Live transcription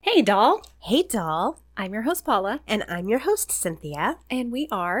Hey, doll. Hey, doll. I'm your host, Paula. And I'm your host, Cynthia. And we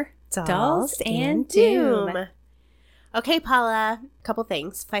are Dolls and Doom. Okay, Paula, a couple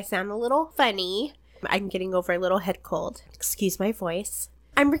things. If I sound a little funny, I'm getting over a little head cold. Excuse my voice.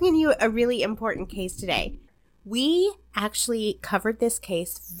 I'm bringing you a really important case today. We actually covered this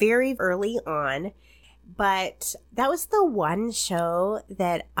case very early on, but that was the one show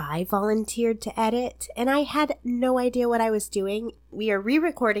that I volunteered to edit, and I had no idea what I was doing. We are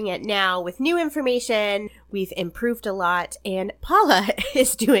re-recording it now with new information. We've improved a lot, and Paula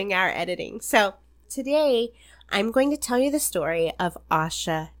is doing our editing. So today, I'm going to tell you the story of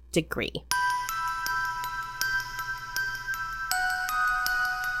Asha Degree.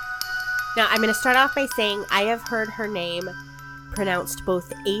 Now, I'm going to start off by saying I have heard her name pronounced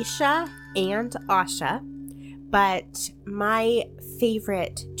both Aisha and Asha, but my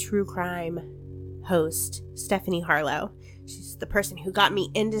favorite true crime host, Stephanie Harlow, she's the person who got me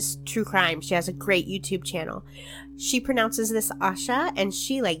into true crime. She has a great YouTube channel. She pronounces this Asha, and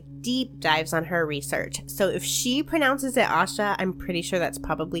she deep dives on her research. So if she pronounces it Asha, I'm pretty sure that's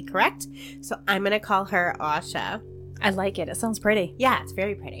probably correct. So I'm going to call her Asha. I like it. It sounds pretty. Yeah, it's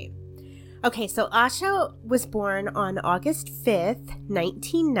very pretty. Okay, so Asha was born on August 5th,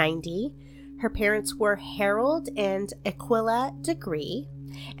 1990. Her parents were Harold and Aquila Degree,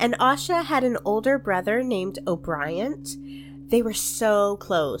 and Asha had an older brother named O'Brien. They were so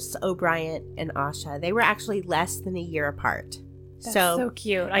close, O'Brien and Asha. They were actually less than a year apart. That's so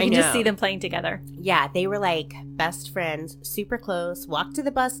cute. I can just see them playing together. Yeah, they were like best friends, super close, walked to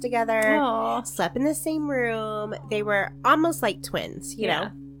the bus together, Aww. Slept in the same room. They were almost like twins, you know,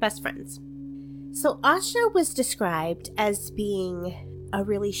 best friends. So Asha was described as being a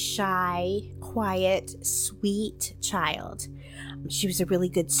really shy, quiet, sweet child. She was a really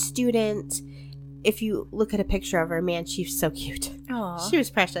good student. If you look at a picture of her, man, she's so cute. Aww. She was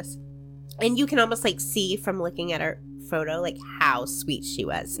precious. And you can almost see from looking at her photo, how sweet she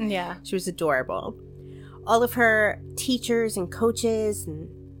was. Yeah. She was adorable. All of her teachers and coaches and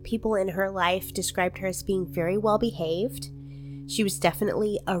people in her life described her as being very well behaved. She was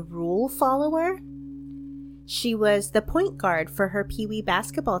definitely a rule follower. She was the point guard for her Pee Wee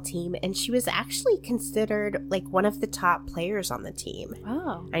basketball team, and she was actually considered one of the top players on the team.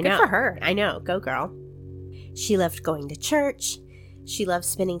 Oh, I know. Good for her. I know. Go girl. She loved going to church. She loved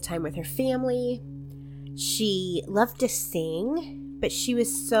spending time with her family. She loved to sing, but she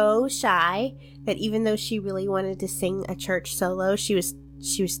was so shy that even though she really wanted to sing a church solo, she was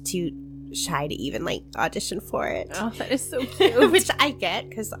too shy to even audition for it. Oh, that is so cute. Which I get,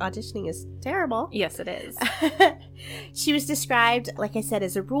 because auditioning is terrible. Yes, it is. She was described, like I said,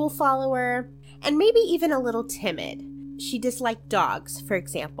 as a rule follower and maybe even a little timid. She disliked dogs, for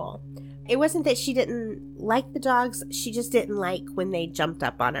example. It wasn't that she didn't like the dogs, she just didn't like when they jumped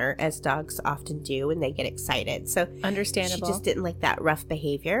up on her, as dogs often do when they get excited. So understandable. She just didn't like that rough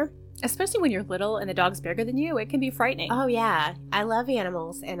behavior. Especially when you're little and the dog's bigger than you, it can be frightening. Oh, yeah. I love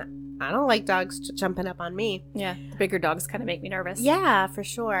animals, and I don't like dogs jumping up on me. Yeah, the bigger dogs kind of make me nervous. Yeah, for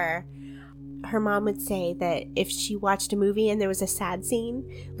sure. Her mom would say that if she watched a movie and there was a sad scene,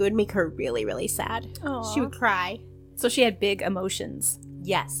 it would make her really, really sad. Aww. She would cry. So she had big emotions.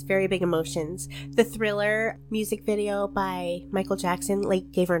 Yes, very big emotions. The Thriller music video by Michael Jackson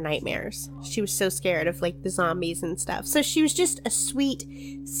gave her nightmares. She was so scared of the zombies and stuff. So she was just a sweet,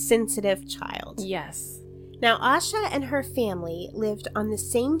 sensitive child. Yes. Now, Asha and her family lived on the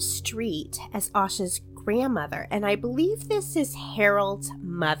same street as Asha's grandmother, and I believe this is Harold's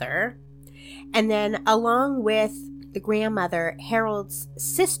mother. And then along with the grandmother, Harold's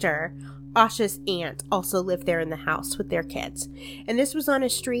sister, Asha's aunt, also lived there in the house with their kids. And this was on a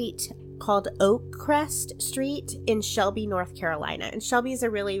street called Oakcrest Street in Shelby, North Carolina. And Shelby is a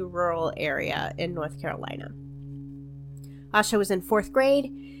really rural area in North Carolina. Asha was in 4th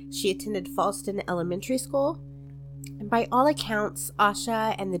grade. She attended Falston Elementary School. And by all accounts,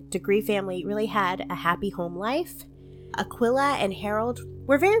 Asha and the Degree family really had a happy home life. Aquila and Harold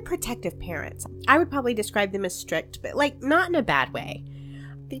were very protective parents. I would probably describe them as strict, but not in a bad way.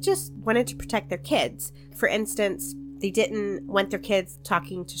 They just wanted to protect their kids. For instance, they didn't want their kids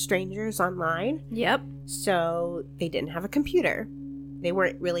talking to strangers online. Yep. So they didn't have a computer. They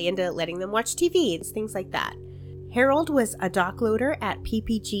weren't really into letting them watch TV, things like that. Harold was a dock loader at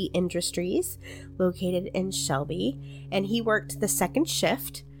PPG Industries, located in Shelby, and he worked the second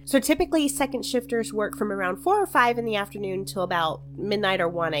shift. So typically, second shifters work from around 4 or 5 in the afternoon till about midnight or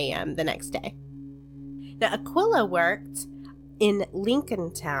 1 a.m. the next day. Now, Aquila worked in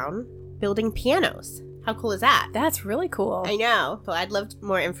Lincoln Town building pianos. How cool is that? That's really cool. I know. So I'd love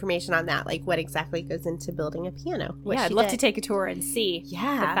more information on that, like what exactly goes into building a piano. Yeah, I'd love to take a tour and see the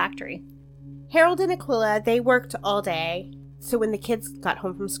factory. Harold and Aquila, they worked all day. So when the kids got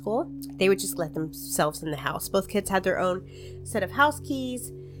home from school, they would just let themselves in the house. Both kids had their own set of house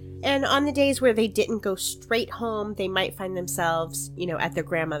keys. And on the days where they didn't go straight home, they might find themselves, at their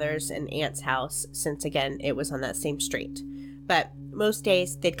grandmother's and aunt's house, since, again, it was on that same street. But most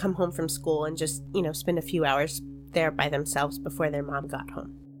days, they'd come home from school and just, spend a few hours there by themselves before their mom got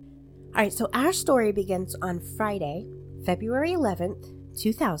home. All right, so our story begins on Friday, February 11th,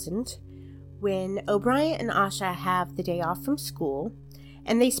 2000, when O'Brien and Asha have the day off from school,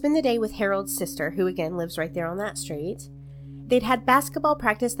 and they spend the day with Harold's sister, who, again, lives right there on that street. They'd had basketball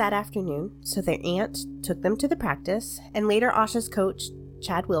practice that afternoon, so their aunt took them to the practice, and later Asha's coach,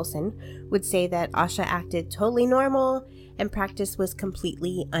 Chad Wilson, would say that Asha acted totally normal and practice was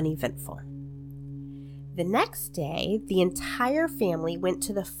completely uneventful. The next day, the entire family went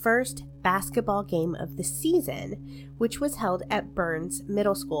to the first basketball game of the season, which was held at Burns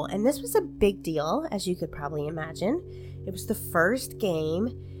Middle School, and this was a big deal, as you could probably imagine. It was the first game.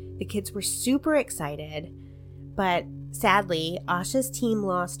 The kids were super excited, but sadly, Asha's team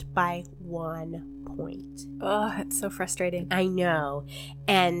lost by 1 point. Oh, it's so frustrating. I know.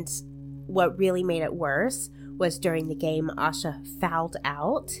 And what really made it worse was during the game, Asha fouled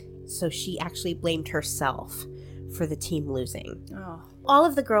out, so she actually blamed herself for the team losing. Oh. All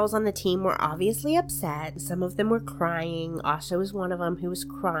of the girls on the team were obviously upset. Some of them were crying. Asha was one of them who was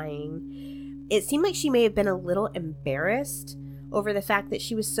crying. It seemed like she may have been a little embarrassed over the fact that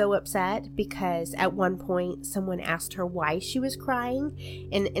she was so upset, because at one point someone asked her why she was crying,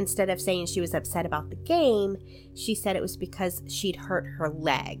 and instead of saying she was upset about the game, she said it was because she'd hurt her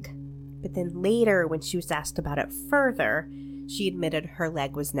leg. But then later, when she was asked about it further, she admitted her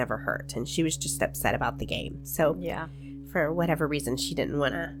leg was never hurt and she was just upset about the game. So yeah, for whatever reason, she didn't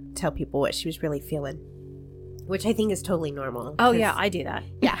want to tell people what she was really feeling, which I think is totally normal. Oh, yeah, I do that.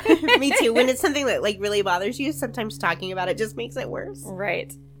 Yeah, me too. When it's something that really bothers you, sometimes talking about it just makes it worse.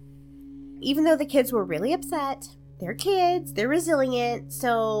 Right. Even though the kids were really upset, they're kids, they're resilient.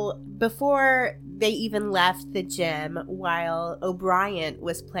 So before they even left the gym, while O'Brien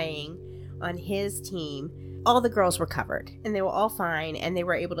was playing on his team, all the girls were covered and they were all fine, and they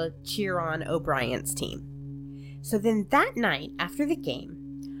were able to cheer on O'Brien's team. So then that night after the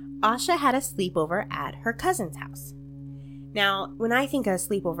game, Asha had a sleepover at her cousin's house. Now, when I think of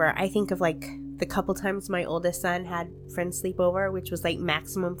sleepover, I think of the couple times my oldest son had friends sleepover, which was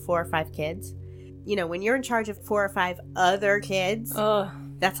maximum 4 or 5 kids. When you're in charge of 4 or 5 other kids,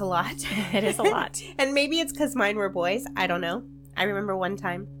 that's a lot. It is a lot. And maybe it's because mine were boys. I don't know. I remember one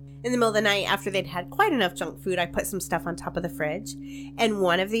time in the middle of the night, after they'd had quite enough junk food, I put some stuff on top of the fridge. And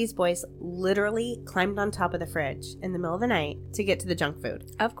one of these boys literally climbed on top of the fridge in the middle of the night to get to the junk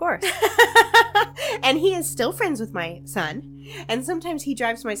food. Of course. And he is still friends with my son. And sometimes he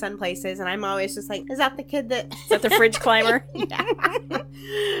drives my son places, and I'm always just like, is that the kid that... Is that the fridge climber? Yeah.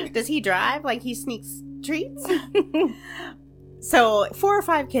 Does he drive? He sneaks treats? So 4 or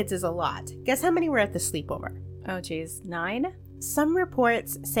 5 kids is a lot. Guess how many were at the sleepover? Oh, geez. 9? Some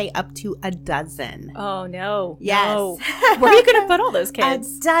reports say up to a dozen. Oh, no. Yes. No. Where are you going to put all those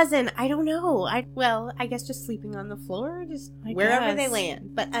kids? A dozen. I don't know. I guess just sleeping on the floor, just wherever they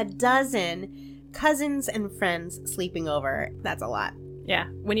land. But a dozen cousins and friends sleeping over. That's a lot. Yeah.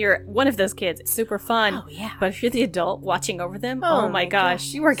 When you're one of those kids, it's super fun. Oh, yeah. But if you're the adult watching over them, oh my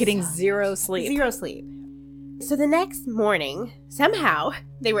gosh, you are getting zero sleep. Zero sleep. So the next morning, somehow,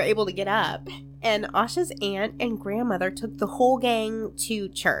 they were able to get up, and Asha's aunt and grandmother took the whole gang to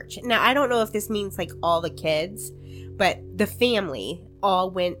church. Now, I don't know if this means all the kids, but the family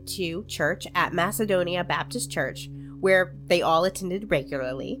all went to church at Macedonia Baptist Church, where they all attended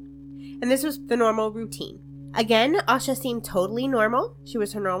regularly. And this was the normal routine. Again, Asha seemed totally normal. She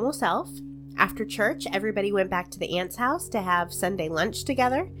was her normal self. After church, everybody went back to the aunt's house to have Sunday lunch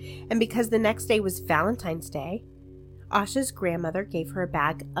together. And because the next day was Valentine's Day, Asha's grandmother gave her a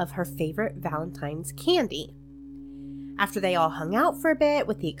bag of her favorite Valentine's candy. After they all hung out for a bit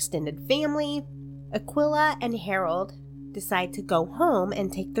with the extended family, Aquila and Harold decide to go home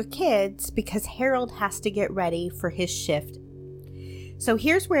and take their kids because Harold has to get ready for his shift. So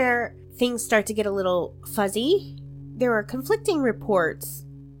here's where things start to get a little fuzzy. There are conflicting reports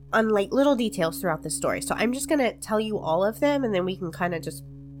on little details throughout the story. So I'm just going to tell you all of them, and then we can kind of just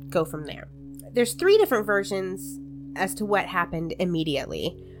go from there. There's 3 different versions as to what happened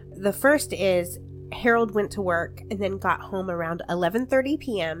immediately. The first is Harold went to work and then got home around 11:30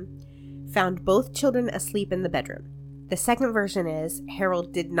 p.m., found both children asleep in the bedroom. The second version is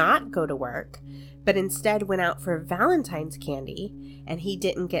Harold did not go to work, but instead went out for Valentine's candy, and he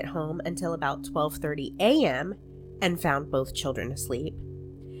didn't get home until about 12:30 a.m. and found both children asleep.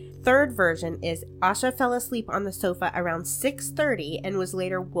 Third version is Asha fell asleep on the sofa around 6:30 and was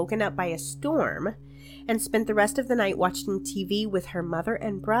later woken up by a storm and spent the rest of the night watching TV with her mother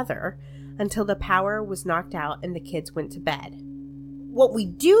and brother until the power was knocked out and the kids went to bed. What we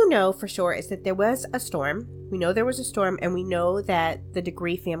do know for sure is that there was a storm. We know there was a storm, and we know that the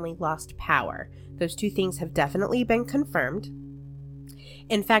Degree family lost power. Those two things have definitely been confirmed.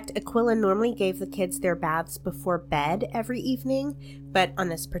 In fact, Aquila normally gave the kids their baths before bed every evening, but on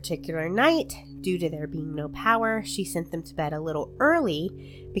this particular night, due to there being no power, she sent them to bed a little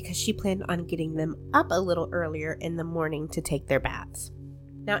early because she planned on getting them up a little earlier in the morning to take their baths.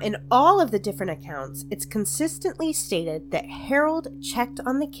 Now, in all of the different accounts, it's consistently stated that Harold checked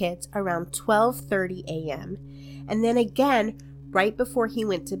on the kids around 12:30 a.m. and then again right before he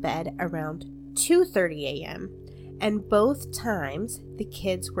went to bed around 2:30 a.m. And both times the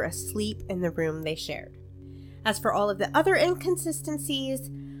kids were asleep in the room they shared. As for all of the other inconsistencies,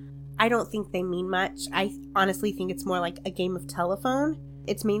 I don't think they mean much. I honestly think it's more like a game of telephone.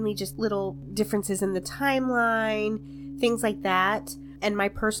 It's mainly just little differences in the timeline, things like that. And my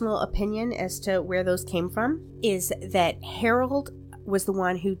personal opinion as to where those came from is that Harold was the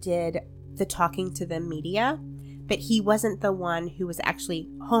one who did the talking to the media, but he wasn't the one who was actually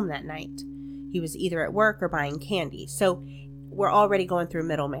home that night. He was either at work or buying candy. So we're already going through a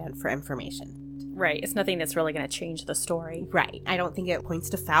middleman for information. Right. It's nothing that's really going to change the story. Right. I don't think it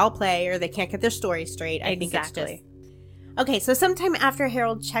points to foul play or they can't get their story straight. I think it's just... Okay, so sometime after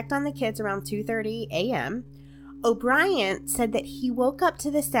Harold checked on the kids around 2:30 a.m., O'Brien said that he woke up to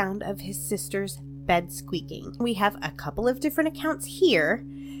the sound of his sister's bed squeaking. We have a couple of different accounts here.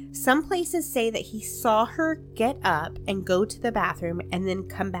 Some places say that he saw her get up and go to the bathroom and then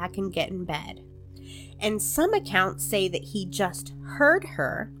come back and get in bed. And some accounts say that he just heard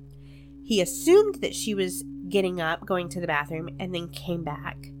her. He assumed that she was getting up, going to the bathroom, and then came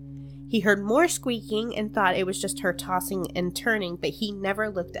back. He heard more squeaking and thought it was just her tossing and turning, but he never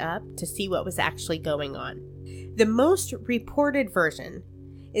looked up to see what was actually going on. The most reported version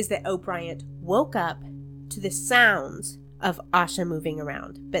is that O'Brien woke up to the sounds of Asha moving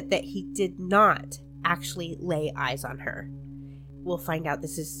around, but that he did not actually lay eyes on her. We'll find out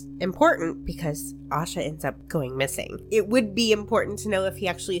this is important because Asha ends up going missing. It would be important to know if he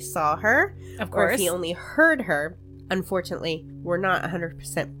actually saw her, of course, or if he only heard her. Unfortunately, we're not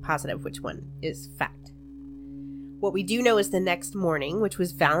 100% positive which one is fact. What we do know is the next morning, which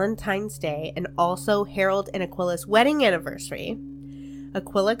was Valentine's Day and also Harold and Aquila's wedding anniversary,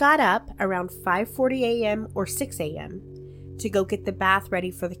 Aquila got up around 5:40 a.m. or 6 a.m. to go get the bath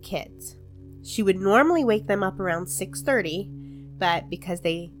ready for the kids. She would normally wake them up around 6:30, but because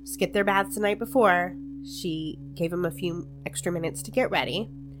they skipped their baths the night before, she gave them a few extra minutes to get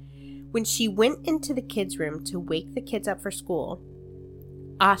ready. When she went into the kids' room to wake the kids up for school,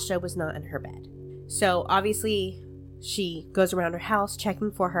 Asha was not in her bed. So obviously, she goes around her house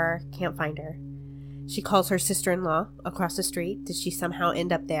checking for her, can't find her. She calls her sister-in-law across the street. Did she somehow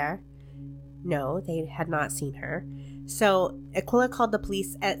end up there? No, they had not seen her. So Aquila called the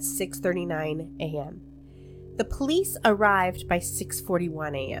police at 6:39 a.m. The police arrived by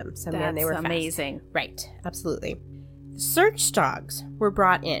 6:41 a.m. So man, they were fast. Amazing. Right, absolutely. The search dogs were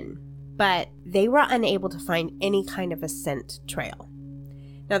brought in, but they were unable to find any kind of a scent trail.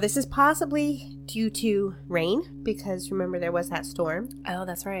 Now, this is possibly due to rain, because remember there was that storm. Oh,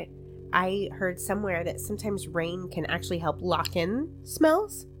 that's right. I heard somewhere that sometimes rain can actually help lock in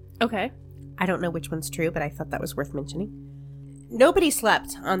smells. Okay. I don't know which one's true, but I thought that was worth mentioning. Nobody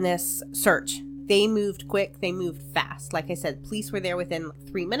slept on this search. They moved quick. They moved fast. Like I said, police were there within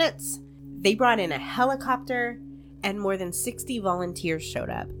 3 minutes. They brought in a helicopter, and more than 60 volunteers showed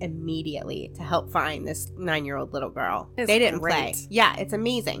up immediately to help find this 9-year-old little girl. They didn't play. Yeah, it's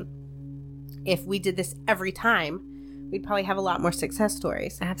amazing. If we did this every time, we'd probably have a lot more success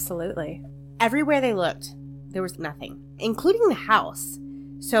stories. Absolutely. Everywhere they looked, there was nothing, including the house.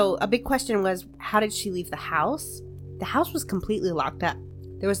 So a big question was, how did she leave the house? The house was completely locked up.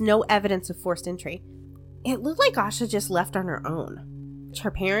 There was no evidence of forced entry. It looked like Asha just left on her own.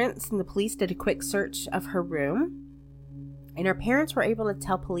 Her parents and the police did a quick search of her room, and her parents were able to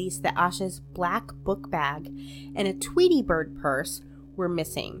tell police that Asha's black book bag and a Tweety Bird purse were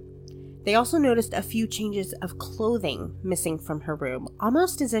missing. They also noticed a few changes of clothing missing from her room,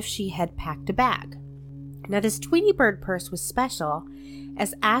 almost as if she had packed a bag. Now, this Tweety Bird purse was special,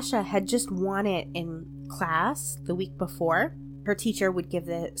 as Asha had just worn it in class the week before, Her teacher would give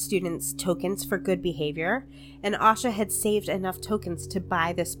the students tokens for good behavior, and Asha had saved enough tokens to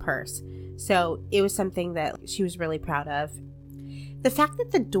buy this purse. So it was something that she was really proud of. The fact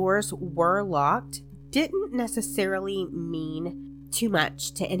that the doors were locked didn't necessarily mean too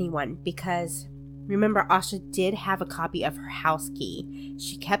much to anyone because, remember, Asha did have a copy of her house key.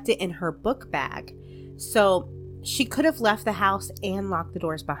 She kept it in her book bag. So she could have left the house and locked the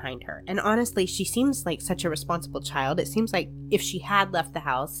doors behind her. And honestly, she seems like such a responsible child. It seems like if she had left the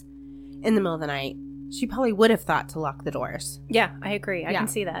house in the middle of the night, she probably would have thought to lock the doors. Yeah, I agree. I can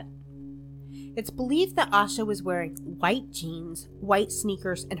see that. It's believed that Asha was wearing white jeans, white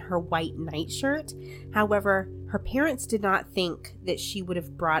sneakers, and her white nightshirt. However, her parents did not think that she would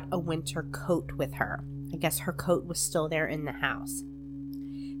have brought a winter coat with her. I guess her coat was still there in the house.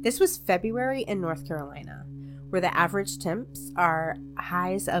 This was February in North Carolina, where the average temps are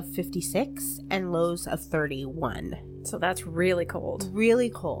highs of 56 and lows of 31. So that's really cold. Really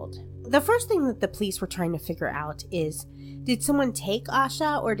cold. The first thing that the police were trying to figure out is, did someone take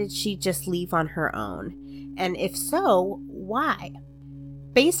Asha or did she just leave on her own? And if so, why?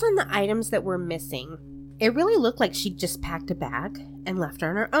 Based on the items that were missing, it really looked like she just packed a bag and left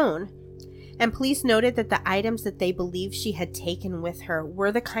on her own. And police noted that the items that they believed she had taken with her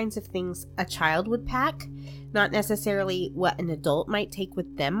were the kinds of things a child would pack, not necessarily what an adult might take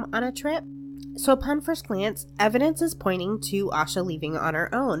with them on a trip. So upon first glance, evidence is pointing to Asha leaving on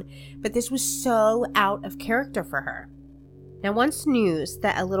her own, but this was so out of character for her. Now, once news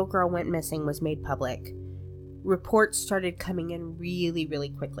that a little girl went missing was made public, reports started coming in really, really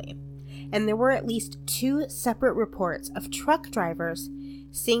quickly. And there were at least 2 separate reports of truck drivers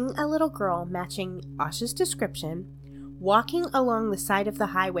seeing a little girl matching Asha's description, walking along the side of the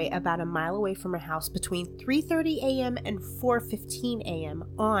highway about a mile away from her house between 3:30 a.m. and 4:15 a.m.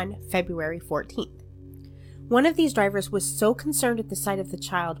 on February 14th. One of these drivers was so concerned at the sight of the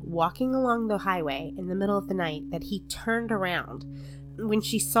child walking along the highway in the middle of the night that he turned around. When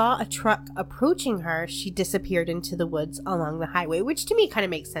she saw a truck approaching her, she disappeared into the woods along the highway, which to me kind of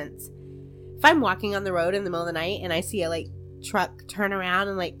makes sense. If I'm walking on the road in the middle of the night and I see a truck turn around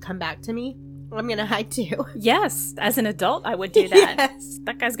and come back to me, I'm going to hide too. Yes, as an adult, I would do that. Yes.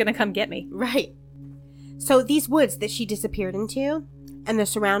 That guy's going to come get me. Right. So these woods that she disappeared into and the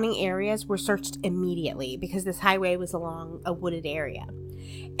surrounding areas were searched immediately because this highway was along a wooded area.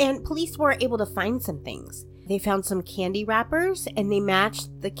 And police were able to find some things. They found some candy wrappers and they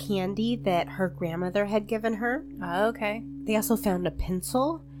matched the candy that her grandmother had given her. Oh, okay. They also found a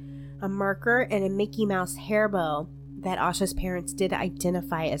pencil, a marker, and a Mickey Mouse hair bow that Asha's parents did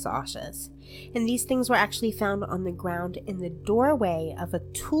identify as Asha's. And these things were actually found on the ground in the doorway of a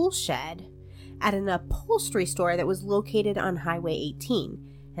tool shed at an upholstery store that was located on Highway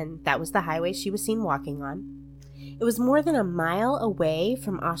 18. And that was the highway she was seen walking on. It was more than a mile away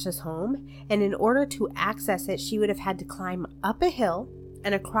from Asha's home, and in order to access it, she would have had to climb up a hill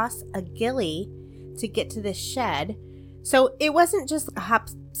and across a gully to get to this shed. So it wasn't just a hop,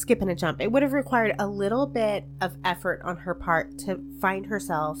 skip, and a jump. It would have required a little bit of effort on her part to find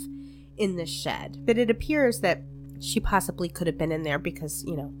herself in this shed. But it appears that she possibly could have been in there because,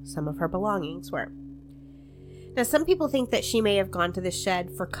 some of her belongings were. Now, some people think that she may have gone to the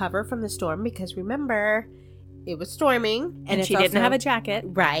shed for cover from the storm because, remember, it was storming. And she didn't have a jacket.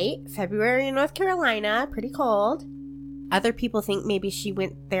 Right. February in North Carolina, pretty cold. Other people think maybe she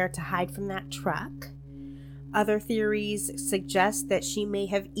went there to hide from that truck. Other theories suggest that she may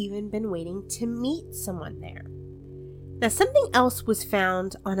have even been waiting to meet someone there. Now, something else was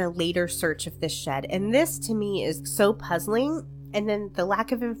found on a later search of this shed, and this to me is so puzzling, and then the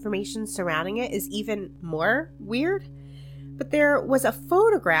lack of information surrounding it is even more weird. But there was a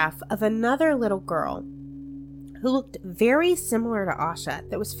photograph of another little girl who looked very similar to Asha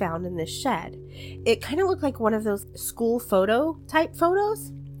that was found in this shed. It kind of looked like one of those school photo type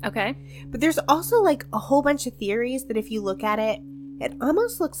photos. Okay. But there's also a whole bunch of theories that if you look at it, it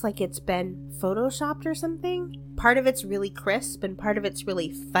almost looks like it's been photoshopped or something. Part of it's really crisp and part of it's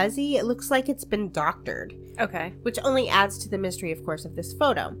really fuzzy. It looks like it's been doctored. Okay. Which only adds to the mystery, of course, of this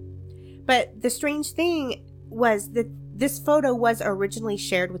photo. But the strange thing was that this photo was originally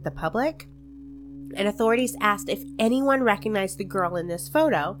shared with the public, and authorities asked if anyone recognized the girl in this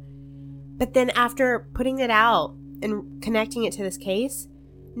photo. But then after putting it out and connecting it to this case,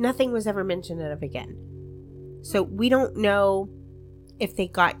 nothing was ever mentioned of again. So we don't know if they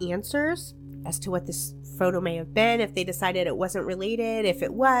got answers as to what this photo may have been, if they decided it wasn't related, if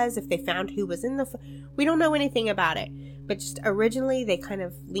it was, if they found who was in the we don't know anything about it. But just originally they kind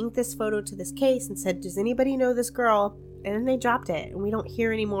of linked this photo to this case and said, does anybody know this girl? And then they dropped it, and we don't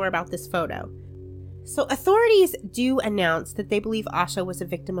hear any more about this photo. So authorities do announce that they believe Asha was a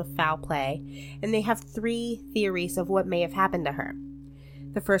victim of foul play, and they have 3 theories of what may have happened to her.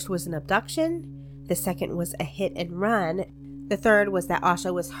 The first was an abduction, the second was a hit and run, the third was that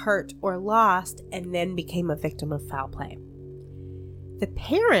Asha was hurt or lost and then became a victim of foul play. The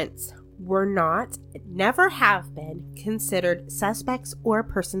parents were not, never have been, considered suspects or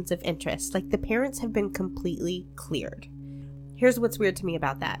persons of interest. Like, the parents have been completely cleared. Here's what's weird to me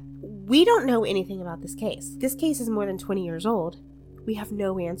about that. We don't know anything about this case. This case is more than 20 years old. We have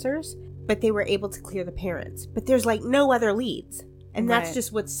no answers, but they were able to clear the parents. But there's like no other leads. And that's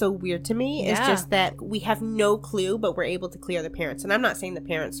just what's so weird to me, is just that we have no clue, but we're able to clear the parents. And I'm not saying the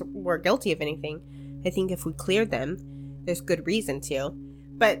parents were guilty of anything. I think if we cleared them, there's good reason to.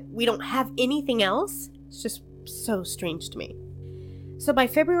 But we don't have anything else. It's just so strange to me. So by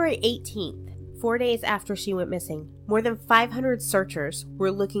February 18th, 4 days after she went missing, more than 500 searchers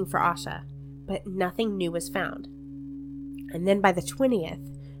were looking for Asha, but nothing new was found. And then by the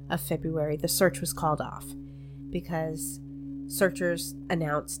 20th of February, the search was called off because searchers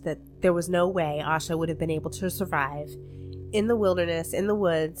announced that there was no way Asha would have been able to survive in the wilderness, in the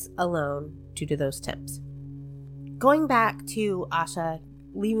woods, alone due to those temps. Going back to Asha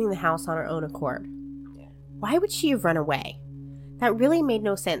leaving the house on her own accord, why would she have run away? That really made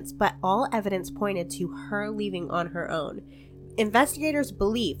no sense, but all evidence pointed to her leaving on her own. Investigators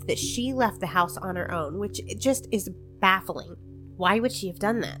believe that she left the house on her own, which just is baffling. Why would she have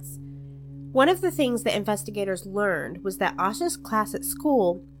done this? One of the things that investigators learned was that Asha's class at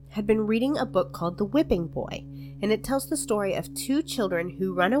school had been reading a book called The Whipping Boy, and it tells the story of 2 children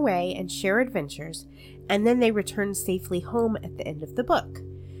who run away and share adventures, and then they return safely home at the end of the book.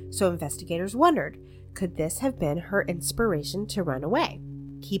 So investigators wondered, could this have been her inspiration to run away?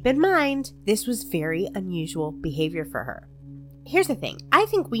 Keep in mind, this was very unusual behavior for her. Here's the thing. I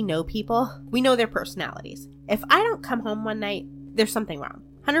think we know people. We know their personalities. If I don't come home one night, there's something wrong.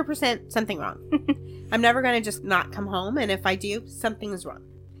 100% something wrong. I'm never going to just not come home, and if I do, something is wrong.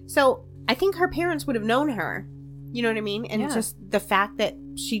 So I think her parents would have known her, you know what I mean? And just the fact that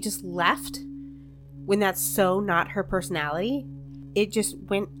she just left when that's so not her personality, it just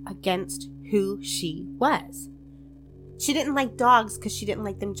went against who she was. She didn't like dogs because she didn't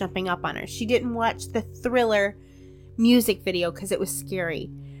like them jumping up on her. She didn't watch the Thriller music video because it was scary.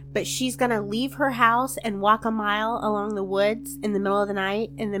 But she's going to leave her house and walk a mile along the woods in the middle of the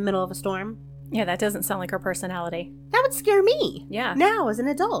night in the middle of a storm. Yeah, that doesn't sound like her personality. That would scare me. Yeah. Now as an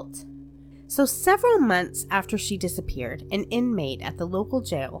adult. So several months after she disappeared, an inmate at the local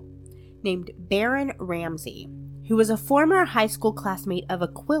jail named Baron Ramsey, who was a former high school classmate of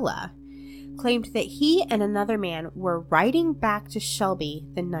Aquila, claimed that he and another man were riding back to Shelby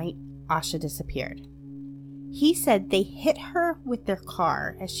the night Asha disappeared. He said they hit her with their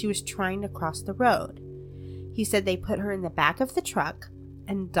car as she was trying to cross the road. He said they put her in the back of the truck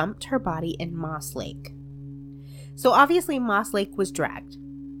and dumped her body in Moss Lake. So obviously Moss Lake was dragged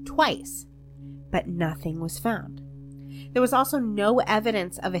twice, but nothing was found. There was also no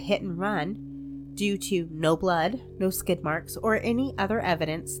evidence of a hit and run due to no blood, no skid marks, or any other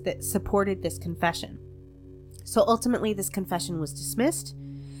evidence that supported this confession. So ultimately this confession was dismissed,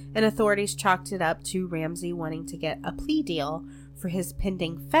 and authorities chalked it up to Ramsey wanting to get a plea deal for his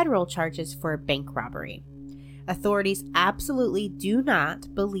pending federal charges for bank robbery. Authorities absolutely do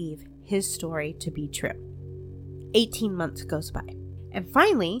not believe his story to be true. 18 months goes by. And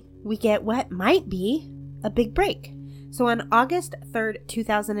finally, we get what might be a big break. So on August 3rd,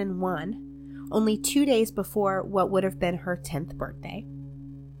 2001, only 2 days before what would have been her 10th birthday,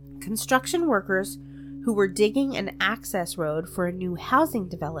 construction workers who were digging an access road for a new housing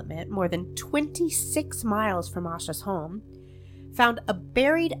development more than 26 miles from Asha's home found a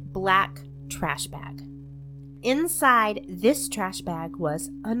buried black trash bag. Inside this trash bag was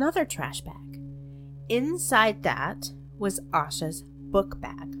another trash bag. Inside that was Asha's book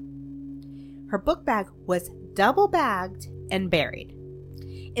bag. Her book bag was double bagged and buried.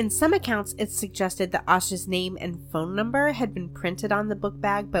 In some accounts, it's suggested that Asha's name and phone number had been printed on the book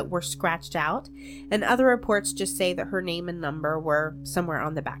bag but were scratched out, and other reports just say that her name and number were somewhere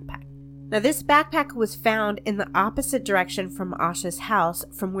on the backpack. Now, this backpack was found in the opposite direction from Asha's house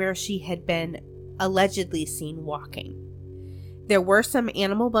from where she had been allegedly seen walking. There were some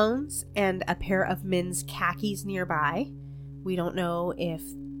animal bones and a pair of men's khakis nearby. We don't know if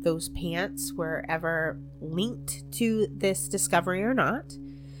those pants were ever linked to this discovery or not.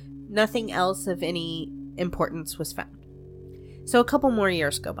 Nothing else of any importance was found. So a couple more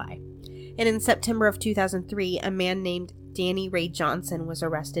years go by. And in September of 2003, a man named Danny Ray Johnson was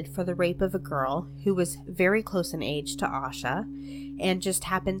arrested for the rape of a girl who was very close in age to Asha and just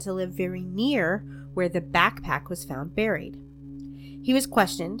happened to live very near where the backpack was found buried. He was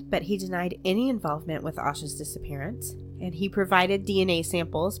questioned, but he denied any involvement with Asha's disappearance, and he provided DNA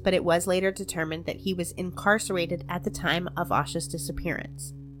samples, but it was later determined that he was incarcerated at the time of Asha's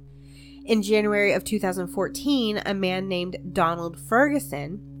disappearance. In January of 2014, a man named Donald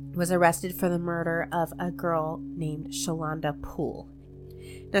Ferguson was arrested for the murder of a girl named Shalonda Poole.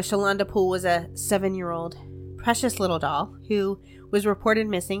 Now, Shalonda Poole was a 7-year-old precious little doll who was reported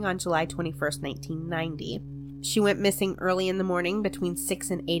missing on July 21st, 1990. She went missing early in the morning between 6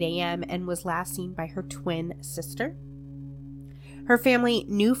 and 8 a.m. and was last seen by her twin sister. Her family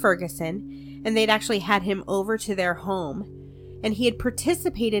knew Ferguson, and they'd actually had him over to their home, and he had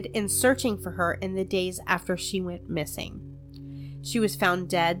participated in searching for her in the days after she went missing. She was found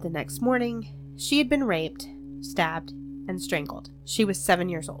dead the next morning. She had been raped, stabbed, and strangled. She was 7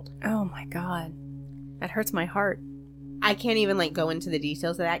 years old. Oh my God. That hurts my heart. I can't even go into the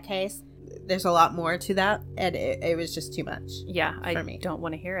details of that case. There's a lot more to that, and it was just too much. Yeah, I don't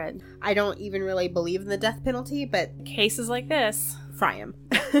want to hear it. I don't even really believe in the death penalty, but cases like this, fry him.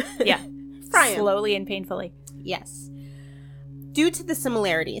 Yeah, fry him slowly and painfully. Yes. Due to the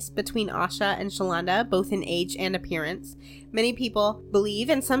similarities between Asha and Shalonda, both in age and appearance, many people believe,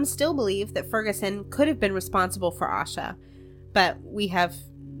 and some still believe, that Ferguson could have been responsible for Asha, but we have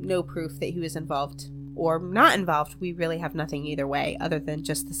no proof that he was involved or not involved. We really have nothing either way other than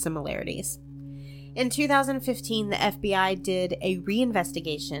just the similarities. In 2015, the FBI did a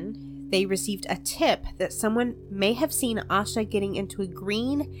reinvestigation. They received a tip that someone may have seen Asha getting into a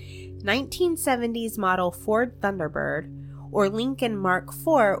green 1970s model Ford Thunderbird or Lincoln Mark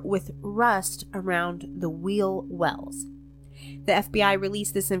IV with rust around the wheel wells. The FBI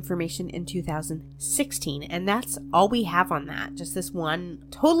released this information in 2016, and that's all we have on that. Just this one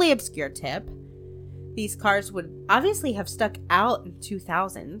totally obscure tip. These cars would obviously have stuck out in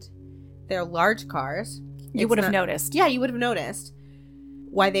 2000. They're large cars. You would have noticed. Yeah, you would have noticed.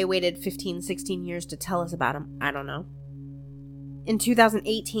 Why they waited 15, 16 years to tell us about them, I don't know. In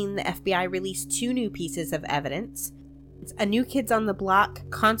 2018, the FBI released 2 new pieces of evidence. It's a New Kids on the Block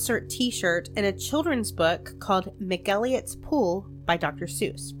concert t-shirt and a children's book called McElliot's Pool by Dr.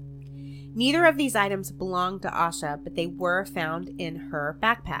 Seuss. Neither of these items belonged to Asha, but they were found in her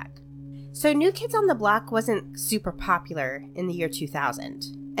backpack. So New Kids on the Block wasn't super popular in the year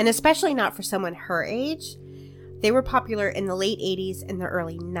 2000, and especially not for someone her age. They were popular in the late 80s and the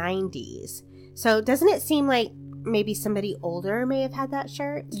early 90s. So doesn't it seem like maybe somebody older may have had that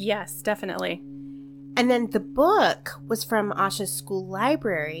shirt? Yes, definitely. And then the book was from Asha's school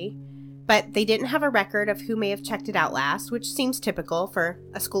library, but they didn't have a record of who may have checked it out last, which seems typical for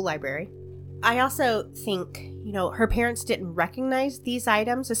a school library. I also think, her parents didn't recognize these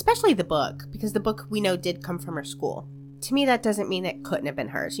items, especially the book, because the book we know did come from her school. To me, that doesn't mean it couldn't have been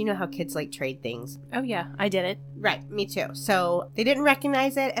hers. You know how kids trade things. Oh, yeah, I did it. Right, me too. So they didn't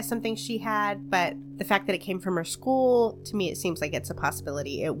recognize it as something she had, but the fact that it came from her school, to me, it seems like it's a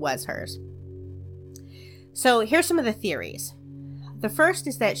possibility it was hers. So here's some of the theories. The first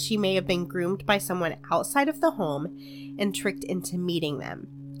is that she may have been groomed by someone outside of the home and tricked into meeting them.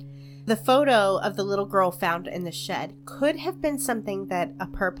 The photo of the little girl found in the shed could have been something that a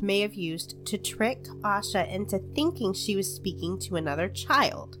perp may have used to trick Asha into thinking she was speaking to another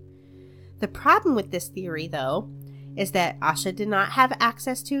child. The problem with this theory, though, is that Asha did not have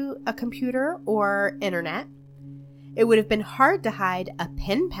access to a computer or internet. It would have been hard to hide a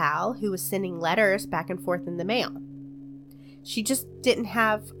pen pal who was sending letters back and forth in the mail. She just didn't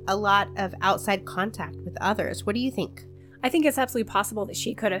have a lot of outside contact with others. What do you think? I think it's absolutely possible that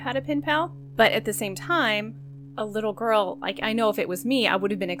she could have had a pen pal, but at the same time, a little girl, I know if it was me, I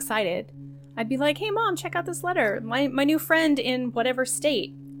would have been excited. I'd be like, hey mom, check out this letter. My new friend in whatever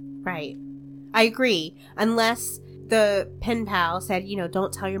state. Right. I agree. Unless the pen pal said,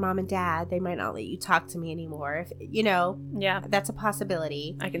 don't tell your mom and dad. They might not let you talk to me anymore. Yeah. That's a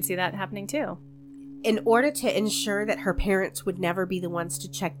possibility. I can see that happening too. In order to ensure that her parents would never be the ones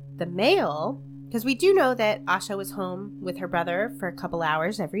to check the mail, because we do know that Asha was home with her brother for a couple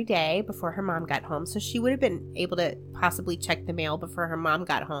hours every day before her mom got home. So she would have been able to possibly check the mail before her mom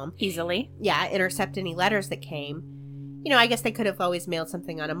got home. Easily. Yeah, intercept any letters that came. I guess they could have always mailed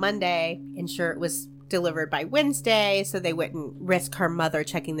something on a Monday, ensure it was delivered by Wednesday, so they wouldn't risk her mother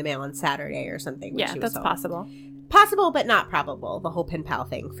checking the mail on Saturday or something. Yeah, that's possible. Possible, but not probable, the whole pen pal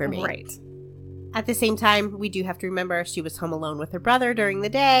thing for me. Right. At the same time, we do have to remember she was home alone with her brother during the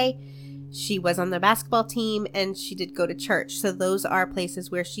day. She was on the basketball team, and she did go to church. So those are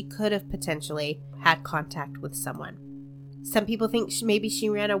places where she could have potentially had contact with someone. Some people think maybe she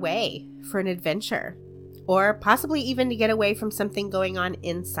ran away for an adventure, or possibly even to get away from something going on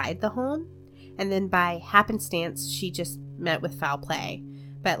inside the home. And then by happenstance, she just met with foul play.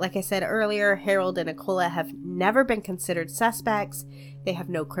 But like I said earlier, Harold and Nicola have never been considered suspects. They have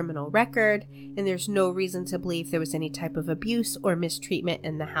no criminal record, and there's no reason to believe there was any type of abuse or mistreatment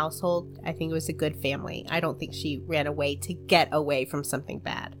in the household. I think it was a good family. I don't think she ran away to get away from something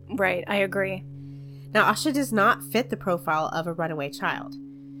bad. Right, I agree. Now, Asha does not fit the profile of a runaway child.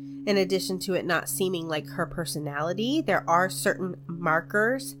 In addition to it not seeming like her personality, there are certain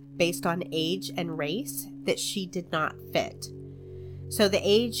markers based on age and race that she did not fit. So the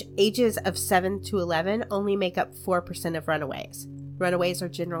ages of 7 to 11 only make up 4% of runaways. Runaways are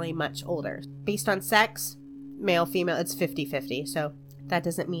generally much older. Based on sex, male, female, it's 50-50, so that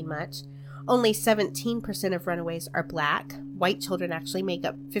doesn't mean much. Only 17% of runaways are black. White children actually make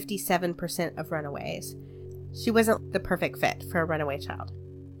up 57% of runaways. She wasn't the perfect fit for a runaway child.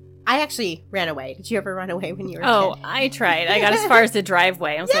 I actually ran away. Did you ever run away when you were a kid? Oh, I tried. I got as far as the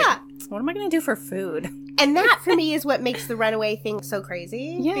driveway. I was like, what am I going to do for food? And that, for me, is what makes the runaway thing so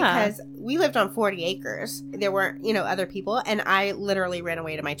crazy. Yeah. Because we lived on 40 acres. There weren't, other people. And I literally ran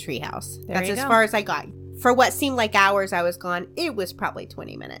away to my treehouse. That's as far as I got. For what seemed like hours I was gone, it was probably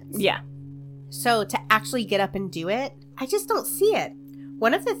 20 minutes. Yeah. So to actually get up and do it, I just don't see it.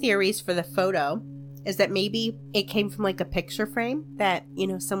 One of the theories for the photo is that maybe it came from like a picture frame that,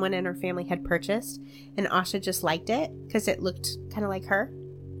 someone in her family had purchased. And Asha just liked it because it looked kind of like her.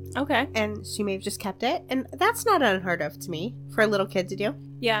 Okay. And she may have just kept it. And that's not unheard of to me for a little kid to do.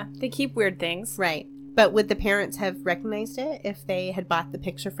 Yeah, they keep weird things. Right. But would the parents have recognized it if they had bought the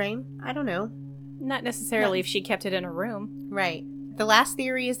picture frame? I don't know. Not necessarily if she kept it in her room. Right. The last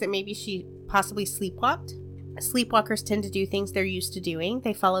theory is that maybe she possibly sleepwalked. Sleepwalkers tend to do things they're used to doing.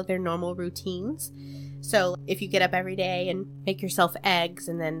 They follow their normal routines. So if you get up every day and make yourself eggs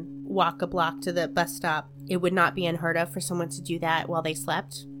and then walk a block to the bus stop, it would not be unheard of for someone to do that while they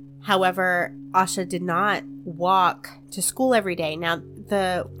slept. However, Asha did not walk to school every day. Now,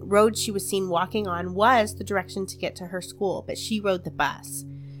 the road she was seen walking on was the direction to get to her school, but she rode the bus.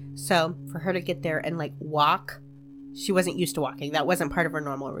 So for her to get there and walk, she wasn't used to walking. That wasn't part of her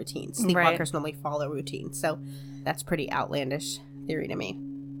normal routine. Sleepwalkers normally follow routines. So that's pretty outlandish theory to me.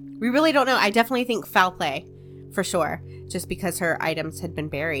 We really don't know. I definitely think foul play for sure, just because her items had been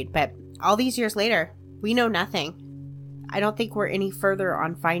buried. But all these years later, we know nothing. I don't think we're any further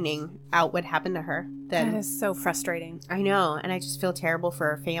on finding out what happened to her. That is so frustrating. I know. And I just feel terrible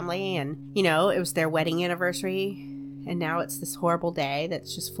for her family. And, it was their wedding anniversary. And now it's this horrible day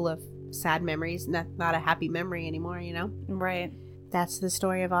that's just full of sad memories. Not a happy memory anymore, Right. That's the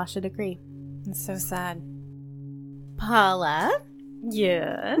story of Asha Degree. It's so sad. Paula?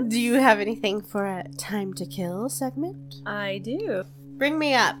 Yeah? Do you have anything for a Time to Kill segment? I do. Bring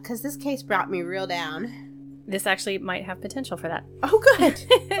me up, because this case brought me real down. This actually might have potential for that. Oh, good.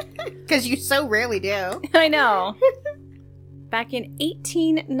 Because you so rarely do. I know. Back in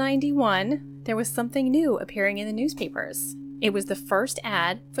 1891, there was something new appearing in the newspapers. It was the first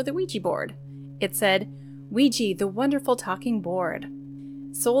ad for the Ouija board. It said, "Ouija, the wonderful talking board."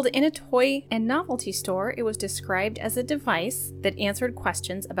 Sold in a toy and novelty store, it was described as a device that answered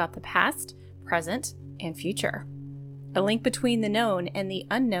questions about the past, present, and future. A link between the known and the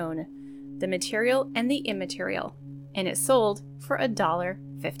unknown, the material and the immaterial. And it sold for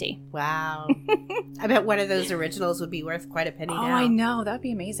 $1.50. Wow. I bet one of those originals would be worth quite a penny now. Oh, I know. That'd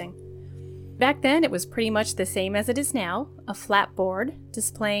be amazing. Back then, it was pretty much the same as it is now. A flat board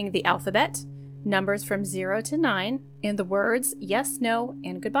displaying the alphabet, numbers from 0 to 9, and the words yes, no,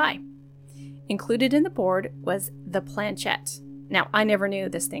 and goodbye. Included in the board was the planchette. Now, I never knew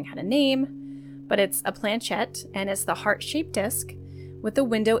this thing had a name, but it's a planchette, and it's the heart-shaped disc with a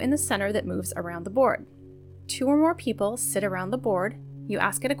window in the center that moves around the board. 2 or more people sit around the board. You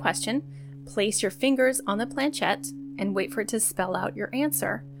ask it a question, place your fingers on the planchette, and wait for it to spell out your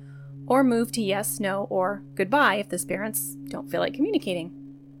answer, or move to yes, no, or goodbye if the spirits don't feel like communicating.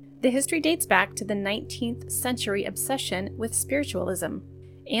 The history dates back to the 19th century obsession with spiritualism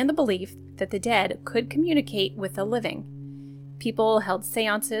and the belief that the dead could communicate with the living. People held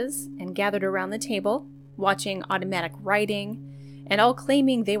seances and gathered around the table, watching automatic writing, and all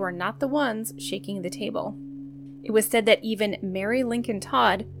claiming they were not the ones shaking the table. It was said that even Mary Lincoln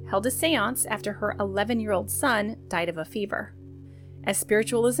Todd held a seance after her 11-year-old son died of a fever. As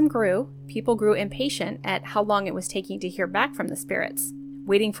spiritualism grew, people grew impatient at how long it was taking to hear back from the spirits,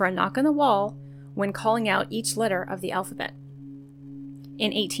 waiting for a knock on the wall when calling out each letter of the alphabet.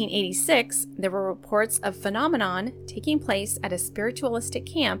 In 1886, there were reports of phenomenon taking place at a spiritualistic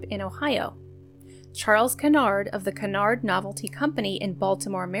camp in Ohio. Charles Kennard of the Kennard Novelty Company in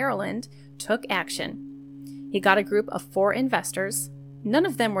Baltimore, Maryland, took action. He got a group of 4 investors, None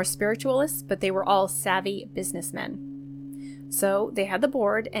of them were spiritualists, but they were all savvy businessmen. So they had the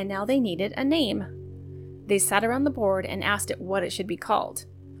board, and now they needed a name. They sat around the board and asked it what it should be called.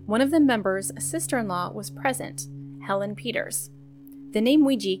 One of the members' sister-in-law was present, Helen Peters. The name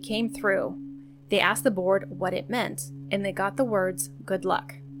Ouija came through. They asked the board what it meant, and they got the words, good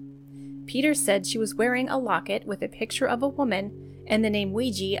luck. Peters said she was wearing a locket with a picture of a woman and the name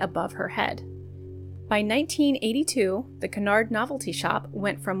Ouija above her head. By 1982, the Kennard Novelty Shop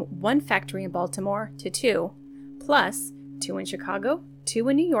went from one factory in Baltimore to two, plus 2 in Chicago, 2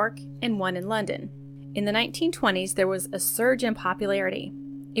 in New York, and 1 in London. In the 1920s, there was a surge in popularity.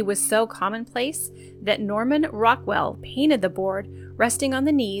 It was so commonplace that Norman Rockwell painted the board resting on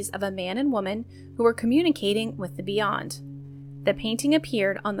the knees of a man and woman who were communicating with the beyond. The painting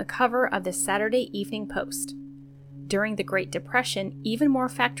appeared on the cover of the Saturday Evening Post. During the Great Depression, even more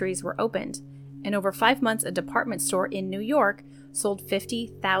factories were opened, and over 5 months, a department store in New York sold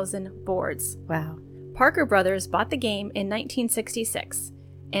 50,000 boards. Wow. Parker Brothers bought the game in 1966,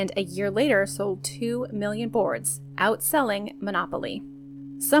 and a year later sold 2 million boards, outselling Monopoly.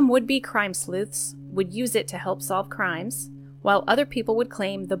 Some would-be crime sleuths would use it to help solve crimes, while other people would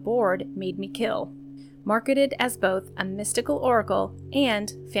claim the board made me kill. Marketed as both a mystical oracle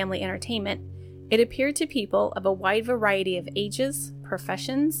and family entertainment, it appeared to people of a wide variety of ages,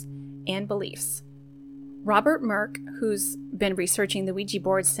 professions, and beliefs. Robert Merck, who's been researching the Ouija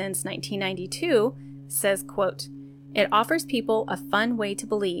board since 1992, says, quote, "It offers people a fun way to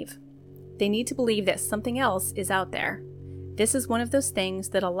believe. They need to believe that something else is out there. This is one of those things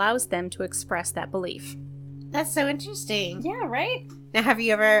that allows them to express that belief." That's so interesting. Yeah, right? Now, have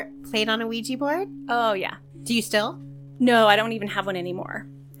you ever played on a Ouija board? Oh, yeah. Do you still? No, I don't even have one anymore.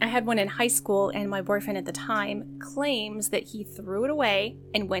 I had one in high school, and my boyfriend at the time claims that he threw it away,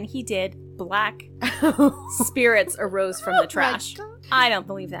 and when he did, black spirits arose from the trash. Oh I don't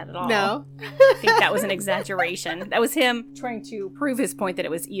believe that at all. No? I think that was an exaggeration. That was him trying to prove his point that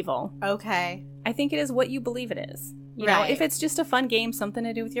it was evil. Okay. I think it is what you believe it is. You know, Right. if it's just a fun game, something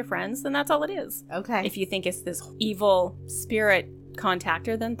to do with your friends, then that's all it is. Okay. If you think it's this evil spirit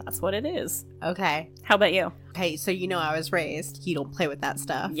contactor, then that's what it is. Okay. How about you? Okay, so you know I was raised, you don't play with that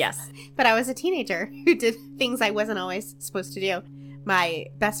stuff. Yes. But I was a teenager who did things I wasn't always supposed to do. My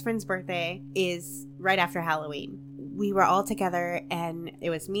best friend's birthday is right after Halloween. We were all together, and it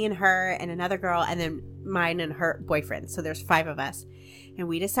was me and her and another girl, and then mine and her boyfriend. So there's 5 of us. And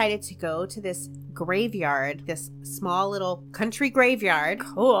we decided to go to this graveyard, this small little country graveyard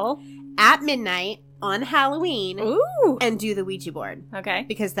Cool. at midnight on Halloween Ooh. and do the Ouija board. Okay.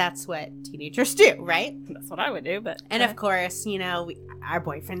 Because that's what teenagers do, right? That's what I would do, but... And of course, you know, our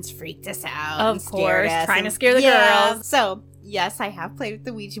boyfriends freaked us out. Of and scared course, us trying to and- scare the girls. So, yes, I have played with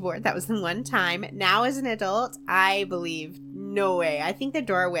the Ouija board. That was the one time. Now, as an adult, I believe, no way. I think they're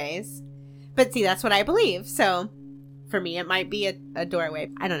doorways. But see, that's what I believe. So, for me, it might be a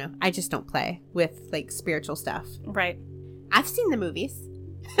doorway. I don't know. I just don't play with, like, spiritual stuff. Right. I've seen the movies.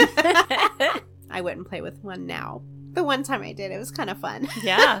 I wouldn't play with one now. The one time I did, it was kind of fun.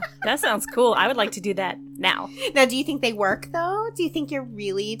 Yeah, that sounds cool. I would like to do that now. Now, do you think they work, though? Do you think you're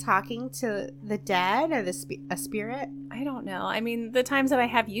really talking to the dead or a spirit? I don't know. I mean, the times that I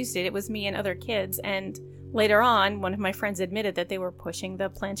have used it, it was me and other kids. And later on, one of my friends admitted that they were pushing the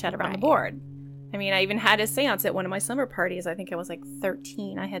planchette around the Right. board. I mean, I even had a seance at one of my summer parties. I think I was like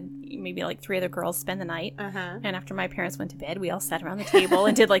 13. I had maybe like 3 other girls spend the night. Uh-huh. And after my parents went to bed, we all sat around the table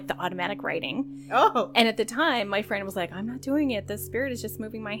and did like the automatic writing. Oh. And at the time, my friend was like, "I'm not doing it. The spirit is just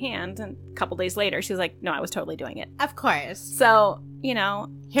moving my hand." And a couple days later, she was like, "No, I was totally doing it." Of course. So, you know.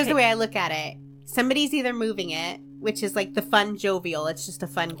 Here's the way I look at it. Somebody's either moving it, which is like the fun jovial, it's just a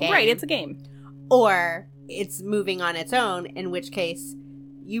fun game. Right, it's a game. Or it's moving on its own, in which case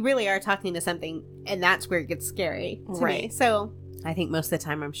you really are talking to something, and that's where it gets scary to me. Right. So I think most of the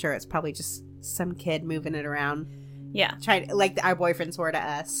time, I'm sure it's probably just some kid moving it around. Yeah. Trying, like our boyfriends were to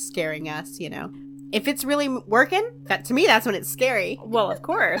us, scaring us, you know. If it's really working, that to me, that's when it's scary. Well, of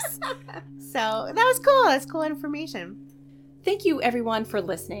course. So that was cool. That's cool information. Thank you, everyone, for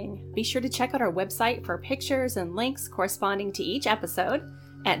listening. Be sure to check out our website for pictures and links corresponding to each episode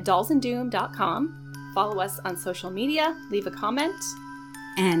at dollsanddoom.com. Follow us on social media, leave a comment.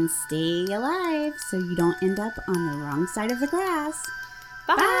 And stay alive so you don't end up on the wrong side of the grass.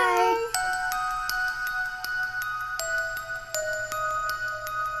 Bye! Bye.